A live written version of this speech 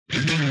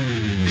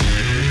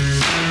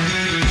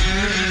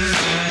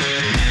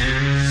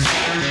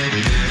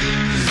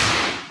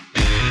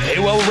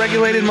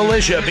unregulated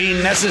militia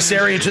being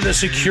necessary to the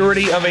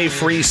security of a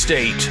free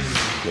state.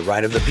 The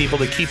right of the people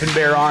to keep and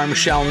bear arms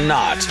shall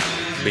not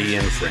be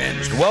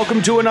infringed.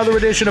 Welcome to another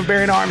edition of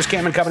Bearing Arms,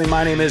 Cam and Company.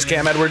 My name is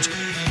Cam Edwards.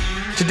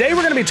 Today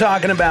we're going to be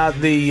talking about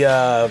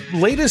the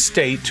latest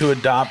state to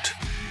adopt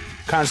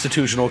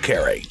constitutional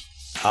carry.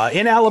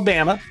 In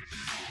Alabama,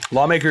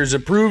 lawmakers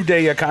approved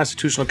a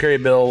constitutional carry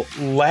bill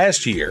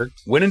last year,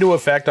 went into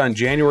effect on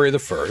January the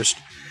 1st,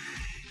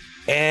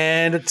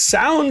 and it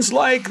sounds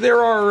like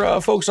there are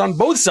folks on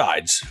both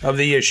sides of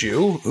the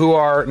issue who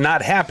are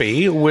not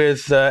happy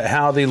with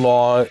how the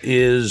law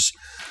is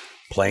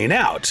playing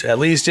out, at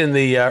least in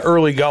the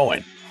early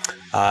going.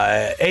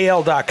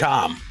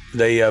 AL.com,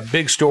 the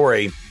big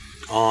story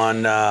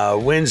on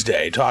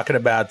Wednesday, talking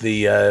about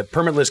the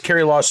permitless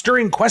carry law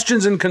stirring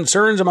questions and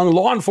concerns among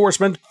law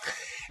enforcement,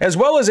 as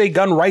well as a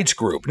gun rights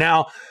group.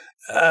 Now,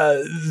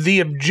 the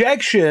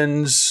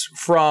objections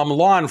from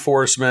law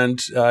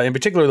enforcement, in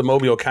particular the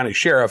Mobile County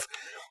Sheriff,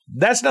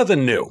 that's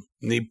nothing new.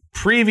 The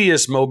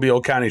previous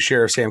Mobile County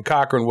Sheriff, Sam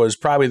Cochran, was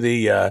probably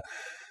the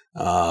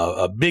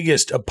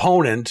biggest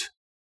opponent,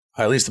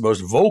 or at least the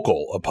most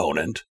vocal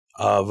opponent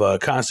of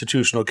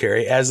constitutional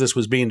carry as this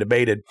was being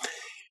debated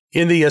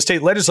in the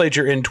state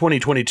legislature in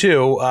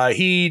 2022.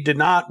 He did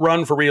not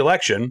run for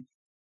re-election,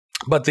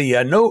 but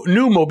the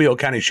new Mobile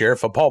County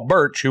Sheriff, Paul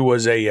Burch, who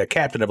was a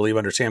captain, I believe,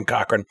 under Sam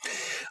Cochran,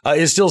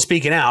 is still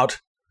speaking out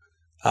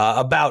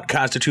about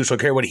constitutional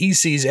carry, what he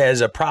sees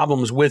as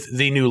problems with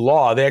the new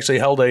law. They actually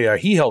held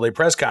a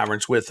press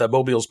conference with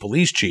Mobile's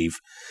police chief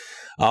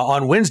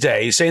on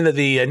Wednesday, saying that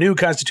the new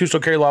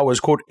constitutional carry law was,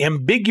 quote,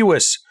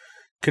 ambiguous,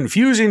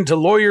 confusing to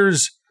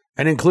lawyers,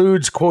 and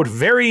includes, quote,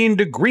 varying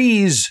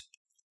degrees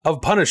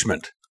of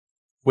punishment,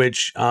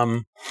 which,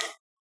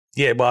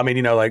 yeah, well, I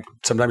mean, like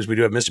sometimes we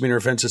do have misdemeanor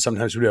offenses,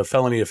 sometimes we do have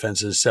felony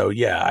offenses. So,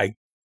 yeah, I'm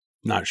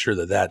not sure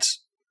that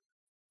that's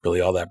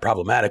really all that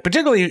problematic,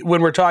 particularly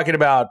when we're talking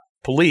about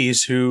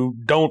police who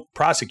don't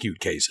prosecute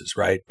cases,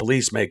 right?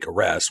 Police make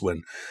arrests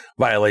when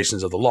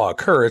violations of the law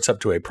occur. It's up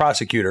to a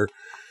prosecutor.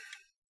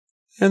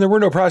 And there were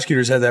no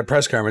prosecutors at that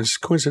press conference,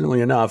 coincidentally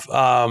enough,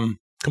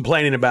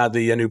 complaining about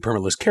the new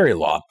permitless carry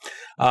law.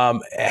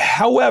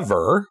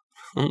 However,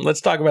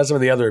 let's talk about some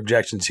of the other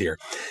objections here.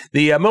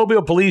 The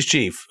Mobile Police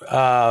Chief,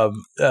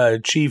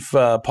 Chief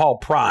Paul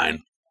Prine,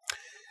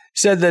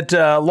 said that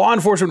law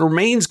enforcement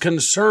remains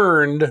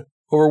concerned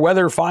over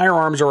whether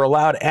firearms are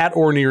allowed at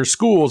or near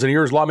schools, and he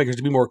urged lawmakers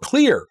to be more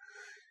clear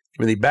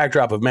given the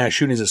backdrop of mass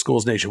shootings at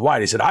schools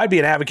nationwide. He said, I'd be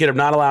an advocate of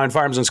not allowing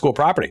firearms on school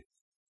property.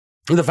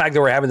 And the fact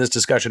that we're having this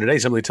discussion today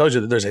simply tells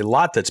you that there's a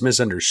lot that's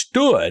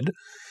misunderstood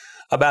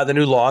about the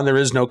new law, and there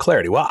is no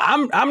clarity. Well,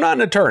 I'm not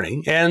an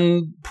attorney,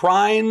 and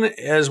Prine,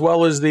 as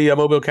well as the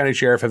Mobile County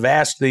Sheriff, have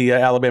asked the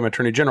Alabama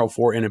Attorney General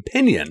for an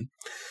opinion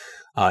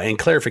and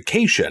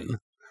clarification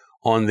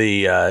on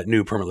the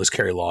new permitless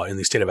carry law in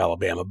the state of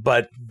Alabama.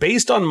 But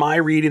based on my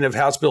reading of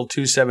House Bill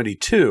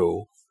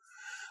 272,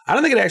 I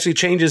don't think it actually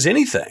changes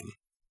anything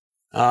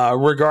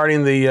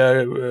regarding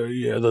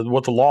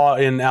what the law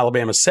in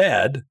Alabama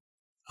said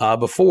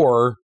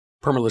before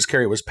permitless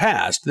carry was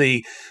passed.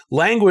 The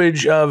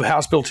language of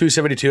House Bill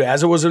 272,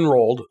 as it was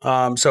enrolled,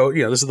 so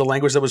this is the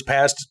language that was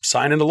passed,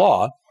 signed into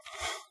law,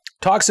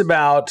 talks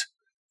about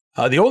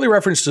the only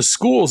reference to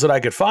schools that I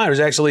could find was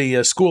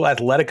actually school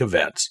athletic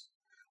events.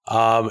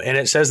 And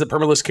it says that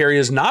permitless carry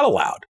is not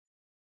allowed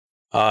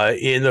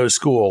in those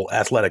school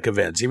athletic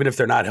events, even if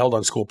they're not held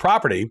on school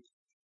property.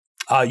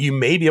 You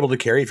may be able to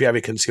carry if you have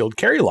a concealed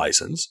carry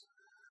license.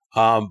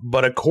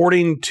 But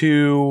according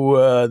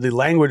to the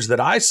language that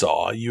I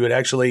saw, you would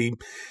actually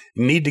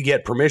need to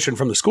get permission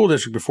from the school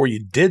district before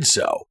you did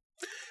so.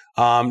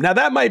 Now,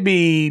 that might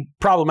be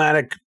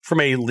problematic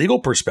from a legal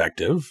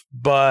perspective,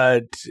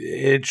 but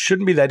it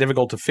shouldn't be that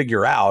difficult to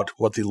figure out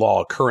what the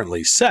law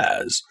currently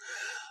says.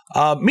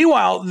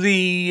 Meanwhile,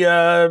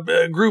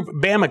 the group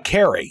Bama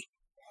Carry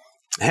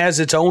has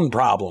its own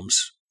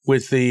problems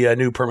with the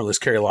new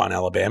permitless carry law in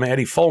Alabama.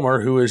 Eddie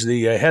Fulmer, who is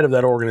the head of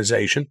that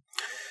organization,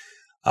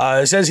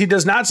 says he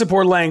does not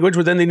support language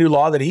within the new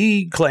law that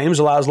he claims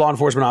allows law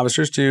enforcement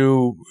officers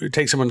to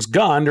take someone's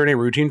gun during a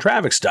routine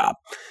traffic stop.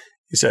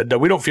 He said,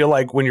 we don't feel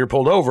like when you're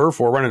pulled over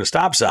for running a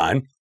stop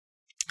sign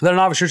that an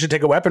officer should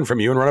take a weapon from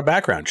you and run a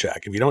background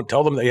check. If you don't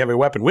tell them that you have a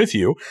weapon with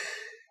you,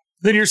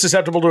 then you're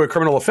susceptible to a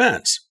criminal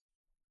offense.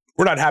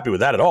 We're not happy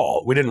with that at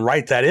all. We didn't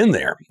write that in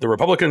there. The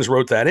Republicans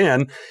wrote that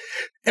in,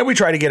 and we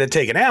tried to get it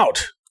taken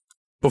out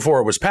before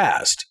it was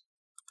passed.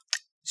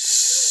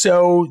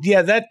 So,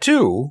 yeah, that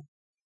too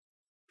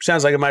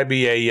sounds like it might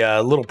be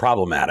a little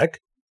problematic.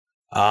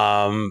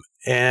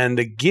 And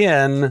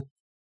again,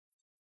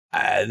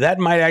 that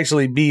might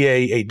actually be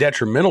a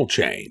detrimental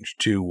change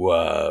to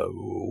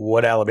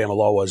what Alabama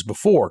law was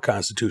before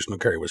constitutional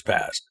carry was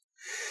passed.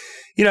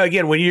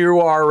 Again, when you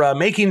are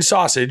making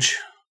sausage,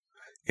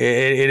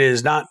 it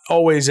is not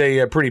always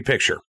a pretty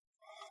picture.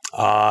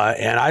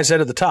 And I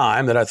said at the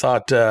time that I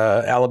thought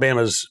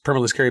Alabama's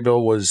permitless carry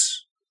bill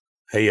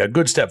a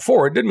good step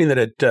forward. Didn't mean that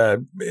it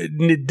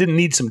didn't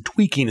need some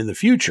tweaking in the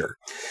future.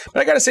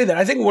 But I got to say that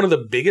I think one of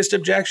the biggest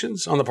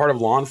objections on the part of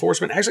law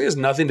enforcement actually has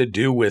nothing to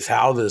do with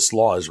how this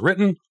law is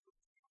written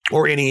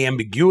or any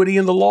ambiguity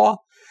in the law.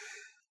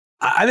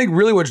 I think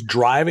really what's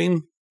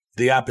driving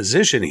the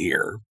opposition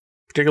here,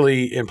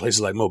 particularly in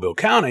places like Mobile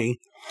County,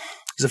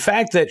 is the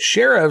fact that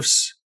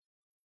sheriffs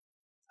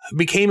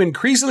became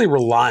increasingly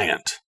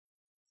reliant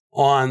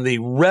on the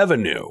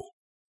revenue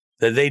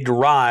that they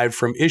derived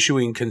from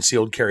issuing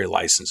concealed carry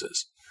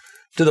licenses,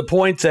 to the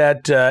point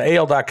that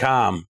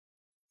AL.com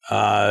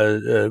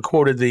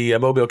quoted the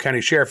Mobile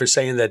County Sheriff as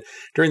saying that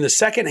during the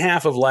second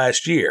half of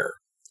last year,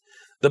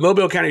 the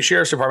Mobile County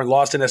Sheriff's Department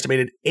lost an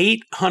estimated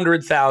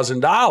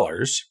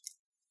 $800,000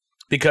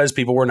 because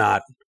people were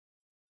not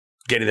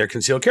getting their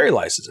concealed carry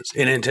licenses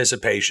in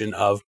anticipation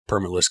of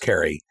permitless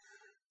carry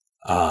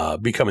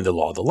becoming the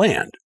law of the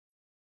land.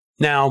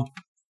 Now,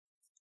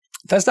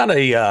 that's not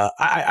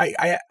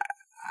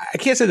I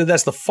can't say that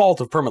that's the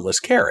fault of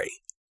permitless carry,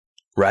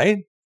 right?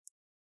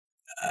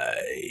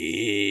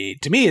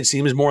 To me, it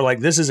seems more like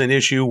this is an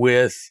issue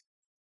with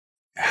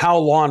how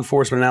law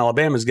enforcement in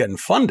Alabama is getting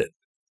funded.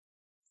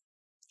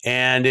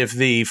 And if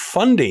the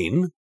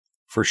funding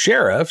for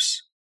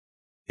sheriffs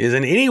is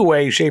in any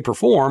way, shape, or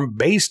form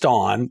based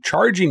on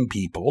charging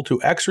people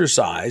to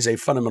exercise a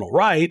fundamental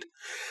right,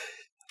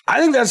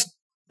 I think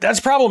that's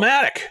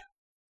problematic.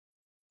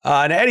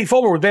 And Eddie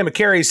Fulmer with Bama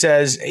Carry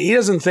says he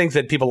doesn't think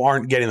that people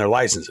aren't getting their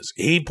licenses.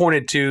 He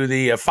pointed to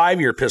the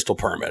 5-year pistol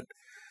permit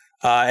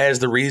as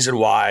the reason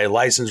why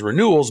license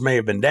renewals may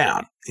have been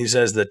down. He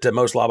says that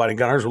most law-abiding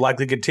gun owners will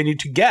likely continue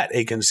to get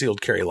a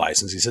concealed carry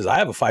license. He says, I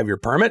have a 5-year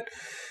permit,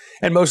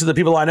 and most of the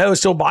people I know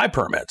still buy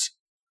permits.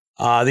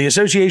 The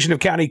Association of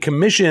County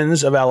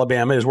Commissions of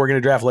Alabama is working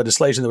to draft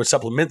legislation that would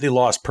supplement the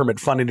lost permit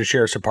funding to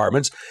sheriff's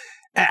departments.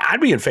 I'd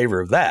be in favor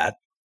of that.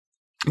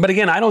 But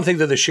again, I don't think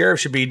that the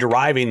sheriff should be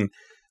deriving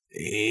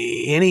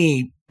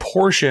any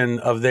portion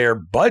of their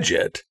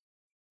budget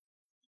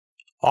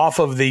off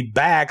of the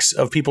backs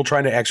of people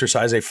trying to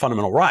exercise a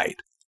fundamental right.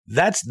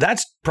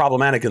 That's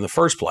problematic in the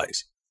first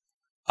place.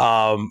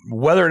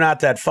 Whether or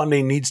not that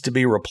funding needs to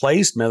be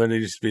replaced, whether there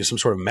needs to be some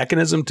sort of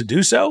mechanism to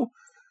do so,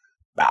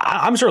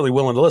 I'm certainly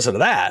willing to listen to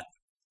that.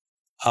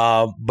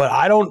 But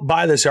I don't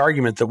buy this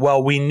argument that,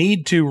 well, we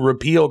need to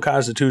repeal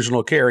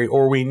constitutional carry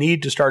or we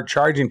need to start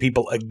charging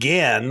people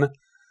again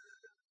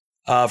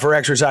for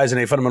exercising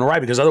a fundamental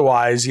right, because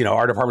otherwise,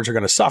 our departments are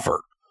going to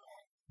suffer.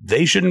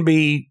 They shouldn't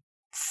be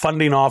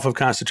funding off of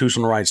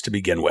constitutional rights to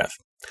begin with.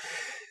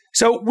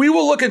 So we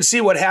will look and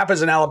see what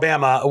happens in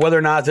Alabama, whether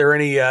or not there are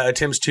any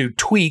attempts to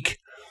tweak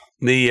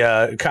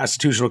the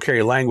constitutional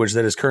carry language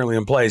that is currently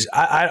in place.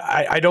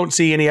 I don't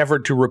see any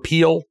effort to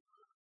repeal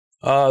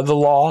the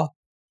law,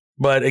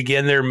 but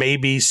again, there may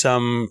be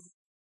some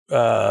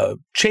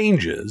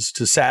changes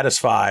to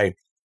satisfy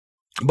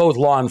both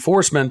law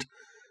enforcement,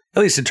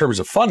 at least in terms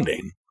of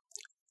funding,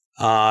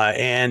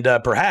 and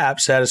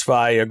perhaps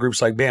satisfy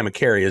groups like Bama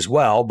Carry as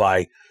well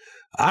by,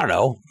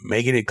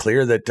 making it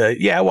clear that,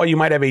 while you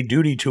might have a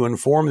duty to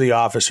inform the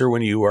officer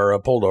when you are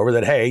pulled over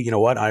that, hey, you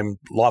know what, I'm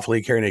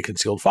lawfully carrying a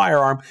concealed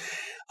firearm,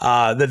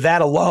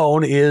 that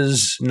alone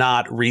is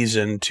not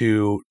reason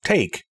to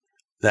take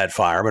that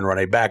firearm and run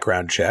a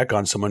background check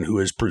on someone who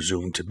is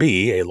presumed to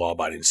be a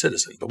law-abiding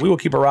citizen. But we will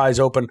keep our eyes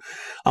open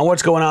on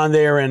what's going on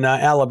there in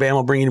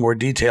Alabama, bringing more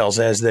details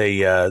as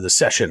the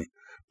session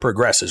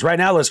progresses. Right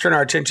now, let's turn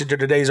our attention to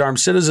today's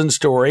armed citizen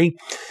story,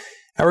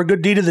 our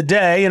good deed of the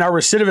day, and our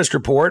recidivist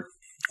report.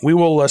 We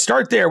will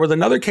start there with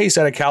another case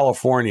out of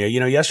California.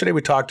 Yesterday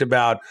we talked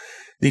about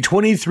the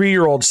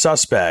 23-year-old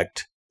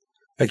suspect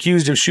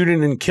accused of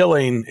shooting and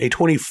killing a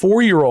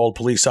 24-year-old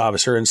police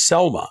officer in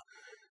Selma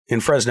in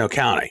Fresno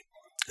County.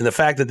 And the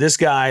fact that this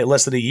guy,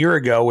 less than a year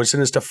ago, was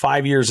sentenced to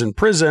 5 years in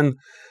prison,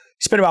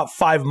 spent about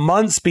 5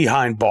 months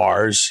behind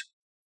bars,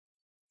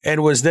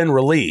 and was then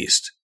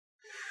released.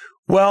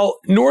 Well,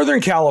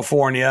 Northern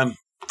California,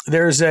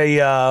 there's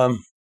another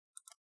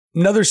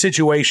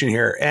situation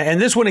here. And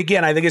this one,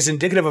 again, I think is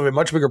indicative of a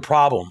much bigger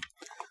problem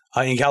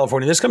in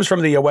California. This comes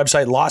from the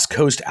website Lost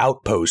Coast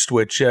Outpost,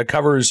 which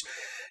covers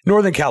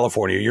Northern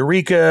California,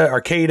 Eureka,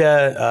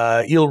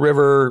 Arcata, Eel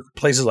River,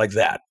 places like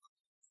that.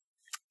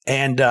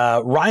 And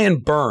Ryan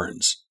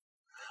Burns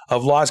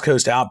of Lost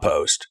Coast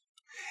Outpost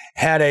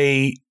had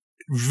a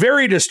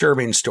very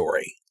disturbing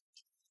story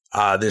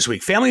this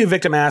week. Family of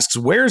victim asks,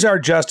 where's our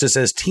justice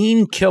as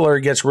teen killer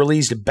gets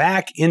released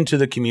back into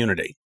the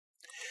community?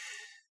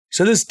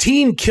 So this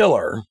teen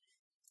killer,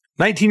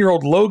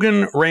 19-year-old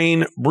Logan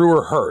Rain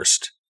Brewer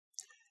Hurst,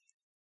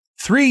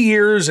 3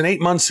 years and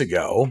 8 months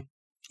ago,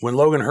 when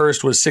Logan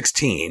Hurst was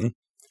 16,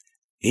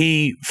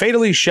 he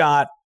fatally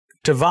shot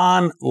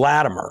Tavon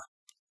Latimer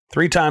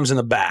 3 times in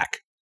the back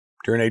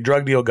during a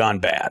drug deal gone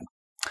bad.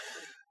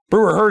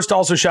 Brewer Hurst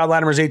also shot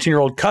Latimer's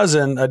 18-year-old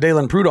cousin,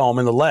 Dalen Prudhomme,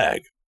 in the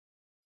leg.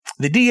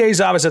 The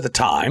DA's office at the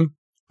time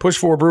pushed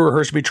for Brewer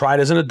Hurst to be tried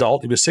as an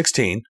adult. He was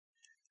 16.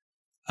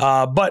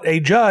 But a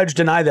judge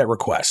denied that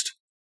request.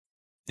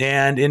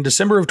 And in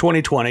December of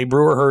 2020,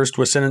 Brewer Hurst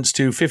was sentenced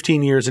to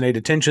 15 years in a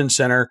detention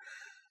center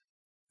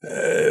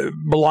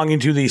belonging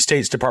to the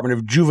state's Department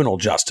of Juvenile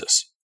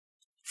Justice.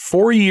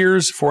 4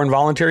 years for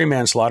involuntary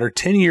manslaughter,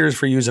 10 years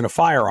for using a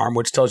firearm,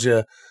 which tells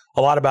you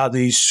a lot about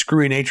the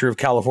screwy nature of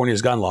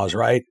California's gun laws,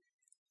 right?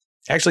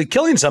 Actually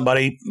killing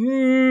somebody,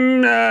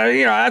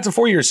 that's a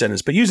 4-year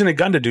sentence, but using a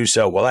gun to do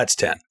so, well, that's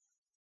 10.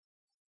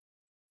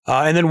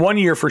 And then 1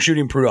 year for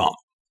shooting Prudhomme.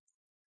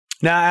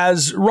 Now,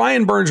 as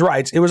Ryan Burns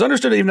writes, it was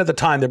understood even at the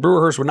time that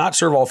Brewer Hurst would not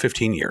serve all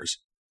 15 years.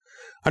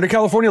 Under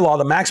California law,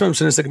 the maximum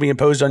sentence that can be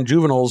imposed on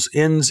juveniles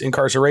ends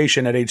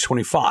incarceration at age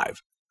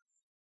 25.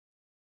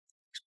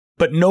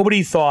 But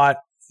nobody thought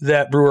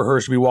that Brewer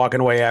Hurst would be walking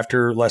away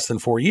after less than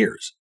 4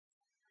 years.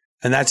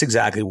 And that's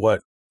exactly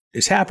what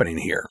is happening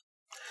here.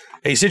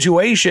 A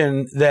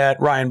situation that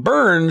Ryan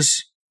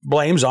Burns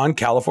blames on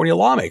California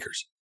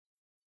lawmakers.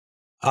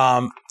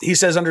 He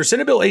says, under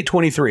Senate Bill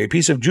 823, a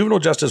piece of juvenile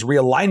justice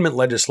realignment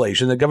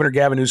legislation that Governor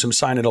Gavin Newsom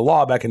signed into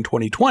law back in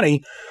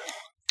 2020,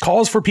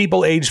 calls for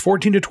people aged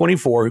 14 to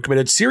 24 who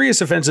committed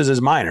serious offenses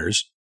as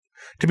minors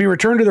to be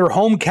returned to their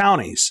home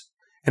counties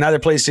and either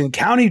placed in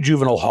county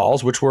juvenile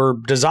halls, which were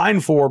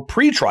designed for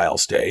pretrial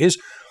stays,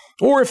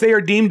 or if they are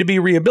deemed to be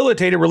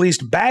rehabilitated,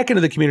 released back into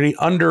the community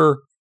under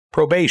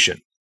probation.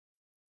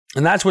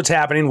 And that's what's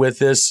happening with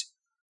this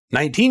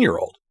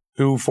 19-year-old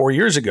who 4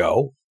 years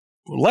ago,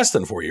 less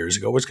than 4 years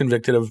ago, was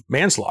convicted of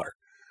manslaughter.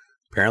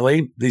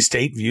 Apparently, the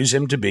state views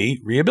him to be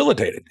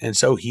rehabilitated, and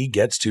so he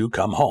gets to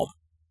come home.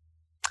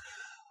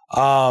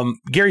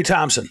 Gary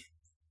Thompson,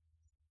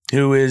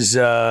 who is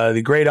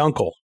the great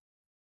uncle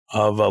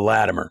of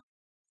Latimer,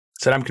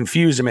 said, I'm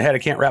confused in my head. I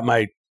can't wrap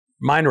my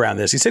mind around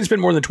this. He said he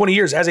spent more than 20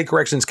 years as a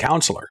corrections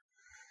counselor.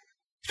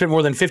 He spent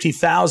more than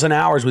 50,000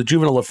 hours with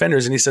juvenile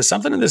offenders, and he says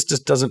something in this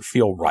just doesn't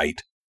feel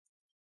right.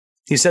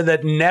 He said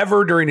that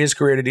never during his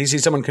career did he see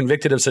someone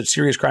convicted of such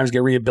serious crimes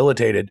get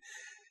rehabilitated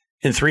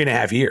in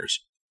 3.5 years.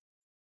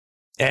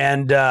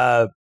 And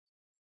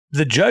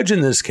the judge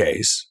in this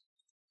case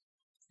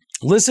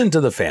listened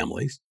to the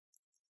families.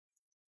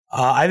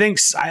 I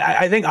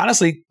think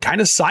honestly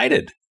kind of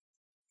sided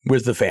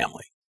with the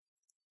family.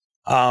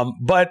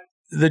 But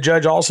the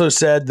judge also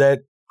said that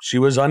she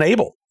was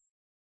unable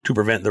to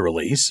prevent the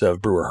release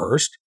of Brewer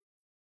Hurst,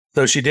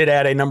 though she did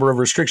add a number of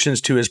restrictions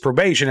to his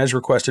probation as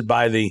requested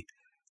by the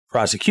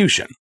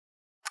prosecution.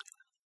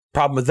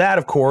 Problem with that,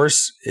 of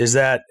course, is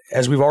that,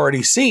 as we've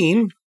already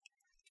seen,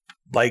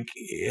 like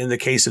in the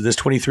case of this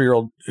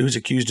 23-year-old who's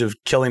accused of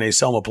killing a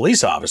Selma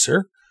police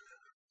officer,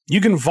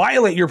 you can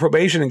violate your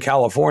probation in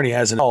California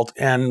as an adult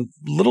and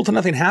little to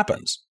nothing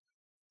happens.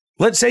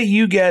 Let's say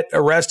you get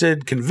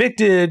arrested,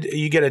 convicted,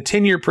 you get a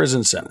 10-year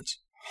prison sentence,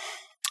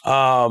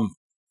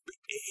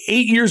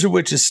 8 years of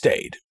which is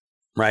stayed,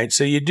 right?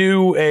 So you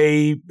do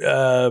a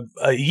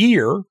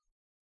year,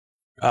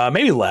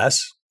 maybe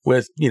less,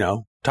 with,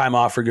 time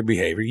off for good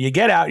behavior. You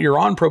get out, you're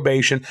on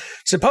probation.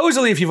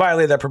 Supposedly, if you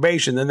violate that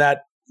probation, then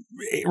that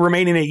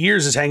remaining 8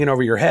 years is hanging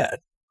over your head,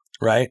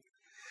 right?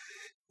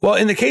 Well,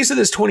 in the case of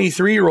this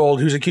 23-year-old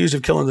who's accused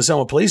of killing the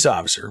Selma police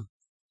officer,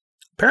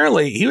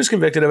 apparently he was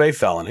convicted of a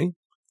felony,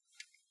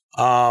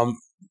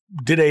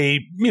 did a,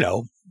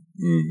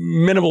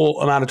 minimal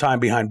amount of time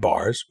behind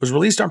bars, was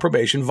released on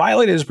probation,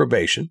 violated his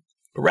probation,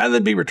 but rather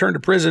than be returned to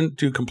prison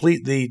to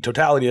complete the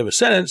totality of a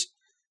sentence,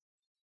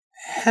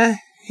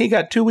 he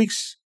got 2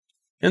 weeks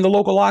in the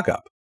local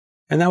lockup,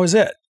 and that was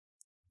it.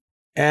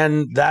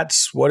 And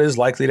that's what is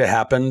likely to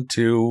happen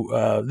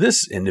to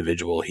this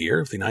individual here.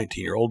 If the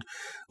 19-year-old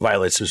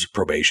violates his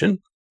probation,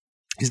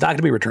 he's not going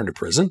to be returned to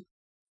prison.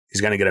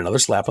 He's going to get another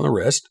slap on the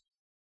wrist,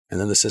 and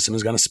then the system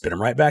is going to spit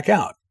him right back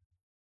out.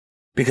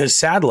 Because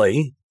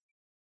sadly,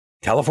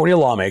 California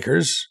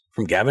lawmakers,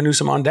 from Gavin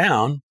Newsom on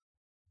down,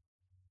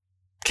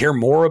 care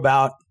more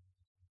about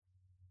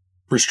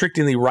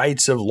restricting the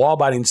rights of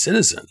law-abiding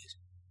citizens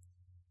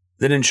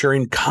than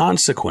ensuring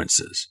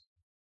consequences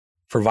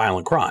for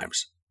violent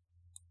crimes.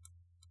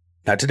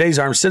 Now, today's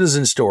armed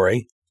citizen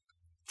story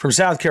from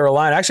South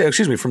Carolina,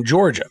 from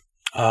Georgia,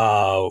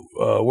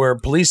 where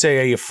police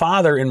say a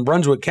father in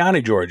Brunswick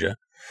County, Georgia,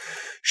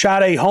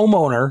 shot a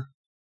homeowner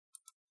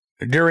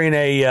during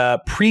a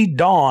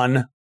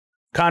pre-dawn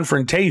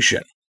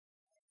confrontation.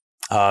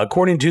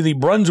 According to the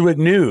Brunswick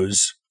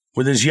News,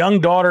 with his young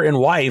daughter and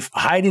wife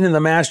hiding in the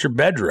master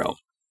bedroom,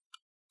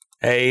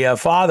 a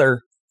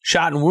father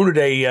shot and wounded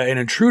an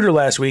intruder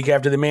last week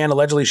after the man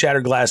allegedly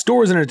shattered glass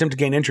doors in an attempt to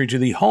gain entry to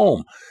the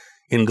home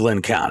in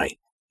Glenn County.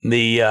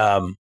 The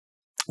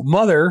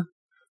mother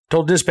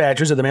told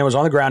dispatchers that the man was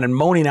on the ground and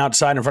moaning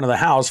outside in front of the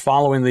house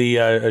following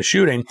the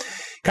shooting.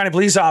 County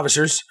police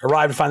officers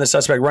arrived to find the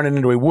suspect running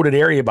into a wooded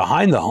area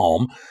behind the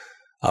home.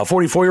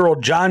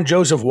 44-year-old John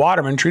Joseph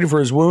Waterman, treated for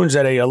his wounds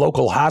at a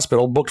local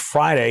hospital, booked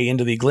Friday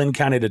into the Glenn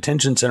County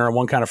Detention Center on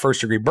one count of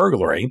first-degree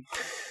burglary.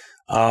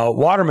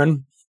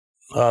 Waterman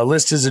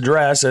lists his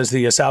address as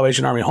the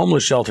Salvation Army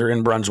Homeless Shelter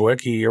in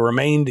Brunswick. He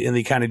remained in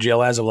the county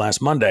jail as of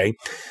last Monday.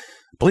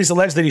 Police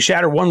allege that he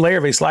shattered one layer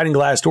of a sliding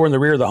glass door in the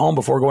rear of the home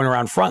before going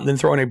around front and then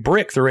throwing a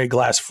brick through a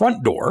glass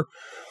front door.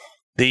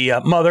 The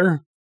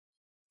mother,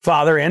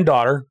 father, and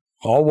daughter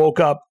all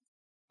woke up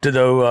to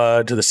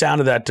the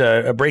sound of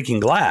that breaking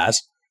glass.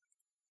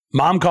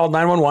 Mom called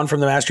 911 from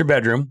the master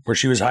bedroom where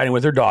she was hiding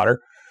with her daughter.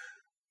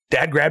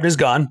 Dad grabbed his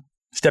gun,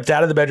 stepped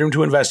out of the bedroom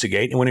to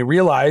investigate. And when he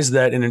realized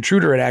that an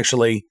intruder had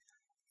actually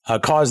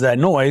caused that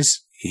noise,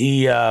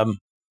 I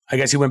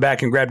guess he went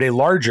back and grabbed a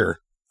larger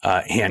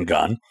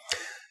handgun.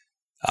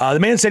 The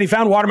man said he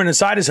found Waterman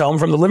inside his home.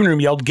 From the living room,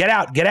 yelled, "Get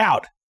out, get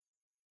out."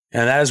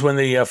 And that is when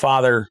the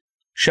father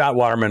shot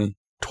Waterman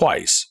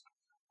twice.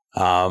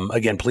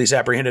 Again, police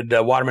apprehended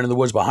Waterman in the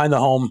woods behind the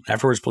home.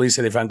 Afterwards, police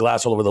said they found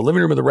glass all over the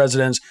living room of the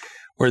residence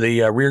where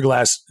the rear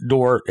glass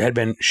door had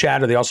been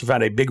shattered. They also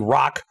found a big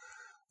rock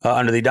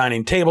under the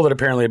dining table that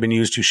apparently had been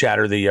used to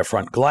shatter the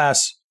front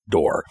glass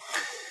door.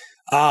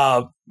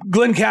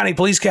 Glenn County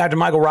Police Captain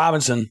Michael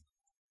Robinson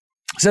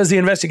says the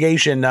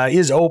investigation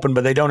is open,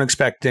 but they don't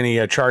expect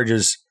any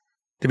charges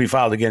to be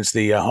filed against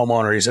the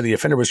homeowner. He said the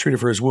offender was treated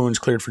for his wounds,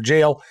 cleared for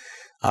jail.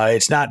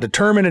 It's not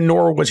determined, and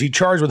nor was he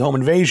charged with home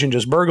invasion,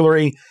 just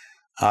burglary.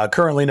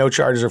 Currently, no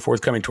charges are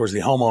forthcoming towards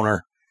the homeowner,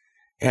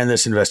 and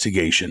this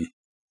investigation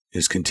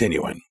is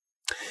continuing.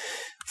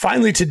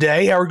 Finally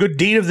today, our good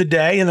deed of the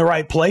day, in the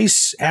right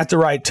place, at the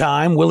right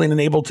time, willing and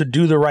able to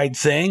do the right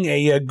thing.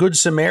 A Good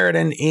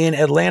Samaritan in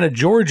Atlanta,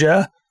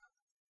 Georgia,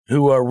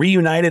 who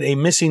reunited a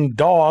missing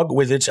dog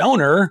with its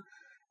owner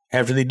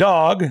after the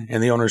dog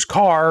and the owner's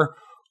car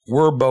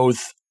were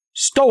both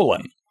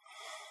stolen.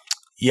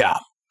 Yeah.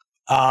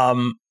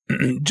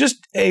 Just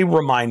a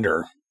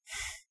reminder.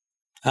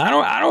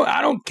 I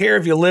don't care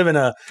if you live in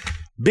a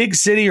big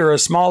city or a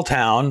small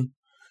town.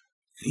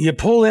 You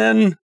pull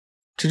in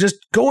to just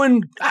go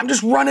in. I'm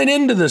just running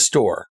into the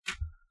store.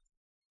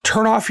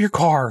 Turn off your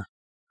car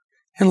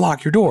and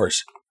lock your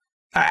doors.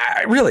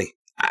 I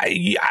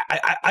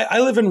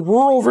live in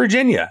rural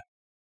Virginia.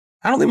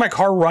 I don't leave my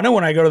car running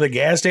when I go to the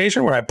gas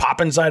station, when I pop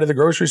inside of the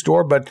grocery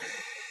store. But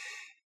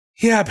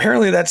yeah,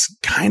 apparently that's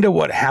kind of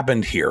what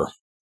happened here.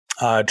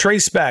 Trey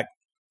Speck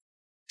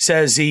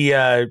says he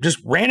just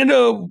ran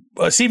into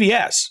a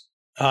CVS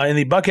in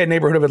the Buckhead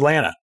neighborhood of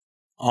Atlanta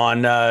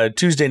on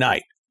Tuesday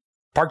night.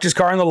 Parked his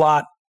car in the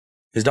lot.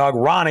 His dog,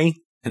 Ronnie,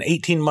 an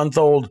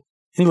 18-month-old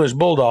English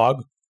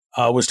bulldog,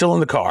 was still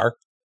in the car.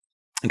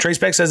 And Trey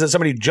Speck says that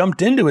somebody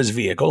jumped into his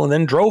vehicle and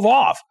then drove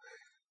off.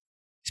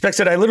 Speck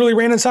said, "I literally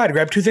ran inside,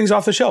 grabbed two things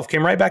off the shelf,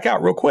 came right back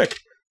out real quick.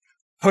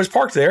 I was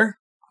parked there.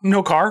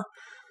 No car.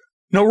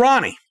 No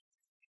Ronnie."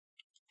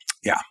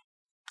 Yeah.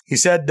 He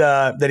said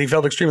that he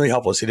felt extremely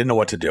helpless. He didn't know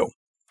what to do.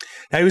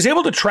 Now, he was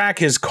able to track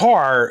his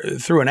car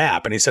through an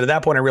app. And he said, at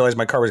that point, I realized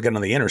my car was getting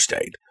on the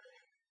interstate.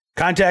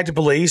 Contacted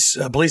police.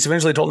 Police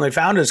eventually told him they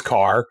found his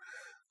car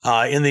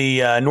in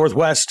the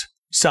northwest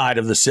side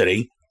of the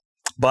city.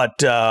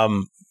 But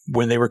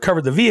when they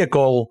recovered the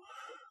vehicle,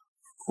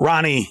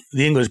 Ronnie,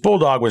 the English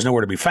bulldog, was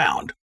nowhere to be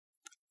found.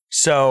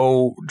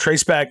 So Trey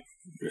Speck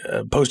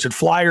posted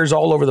flyers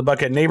all over the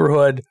Buckhead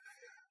neighborhood,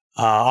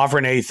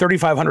 offering a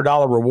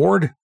 $3,500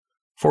 reward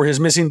for his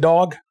missing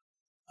dog.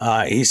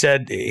 He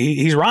said,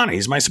 he's Ronnie.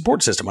 He's my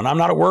support system. When I'm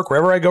not at work,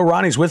 wherever I go,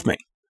 Ronnie's with me.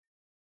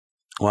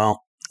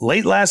 Well,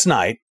 late last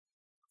night,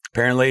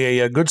 apparently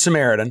a Good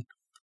Samaritan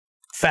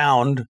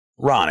found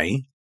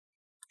Ronnie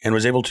and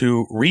was able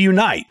to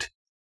reunite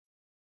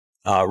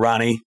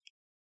Ronnie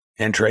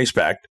and Trey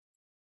Speck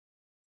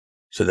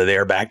so that they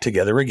are back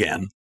together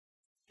again.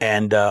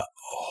 And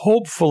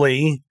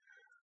hopefully,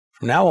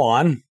 from now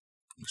on,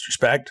 Mr.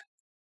 Speck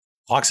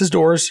locks his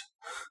doors,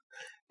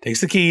 takes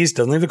the keys,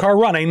 doesn't leave the car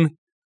running.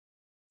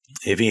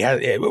 If he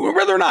has,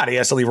 whether or not he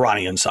has to leave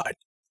Ronnie inside.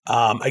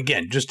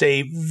 Again, just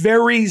a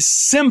very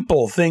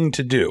simple thing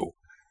to do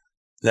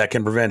that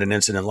can prevent an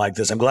incident like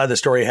this. I'm glad the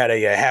story had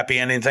a happy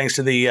ending thanks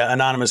to the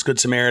anonymous Good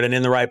Samaritan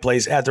in the right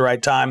place at the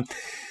right time,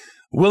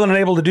 willing and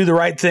able to do the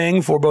right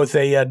thing for both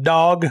a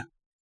dog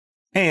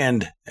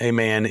and a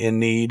man in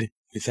need.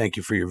 We thank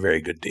you for your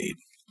very good deed.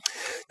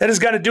 That has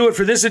got to do it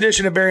for this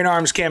edition of Bearing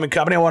Arms Cam &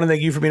 Company. I want to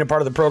thank you for being a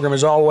part of the program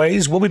as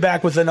always. We'll be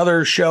back with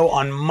another show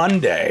on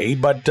Monday,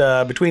 but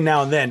between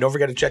now and then, don't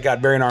forget to check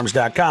out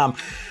BearingArms.com,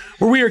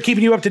 where we are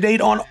keeping you up to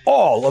date on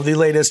all of the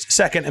latest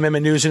Second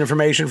Amendment news and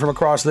information from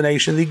across the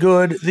nation, the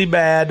good, the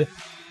bad,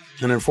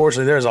 and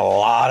unfortunately, there's a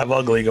lot of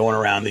ugly going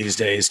around these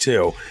days,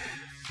 too.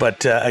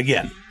 But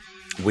again,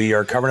 we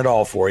are covering it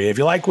all for you. If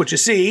you like what you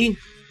see,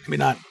 maybe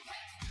not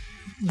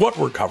what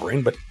we're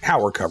covering, but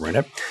how we're covering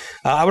it.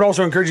 I would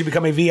also encourage you to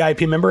become a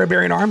VIP member at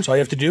Bearing Arms. All you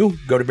have to do,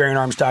 go to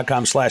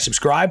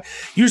bearingarms.com/subscribe.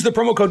 Use the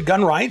promo code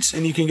GUNRIGHTS,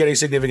 and you can get a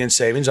significant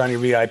savings on your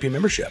VIP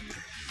membership.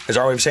 As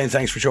our way of saying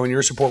thanks for showing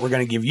your support, we're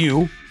going to give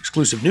you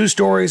exclusive news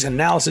stories and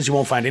analysis you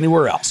won't find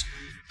anywhere else,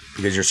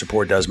 because your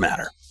support does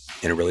matter,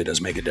 and it really does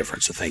make a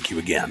difference. So thank you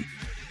again.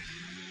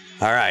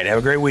 All right, have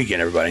a great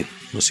weekend, everybody.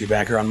 We'll see you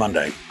back here on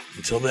Monday.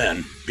 Until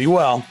then, be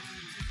well,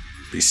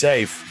 be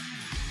safe,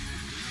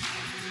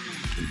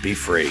 and be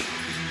free.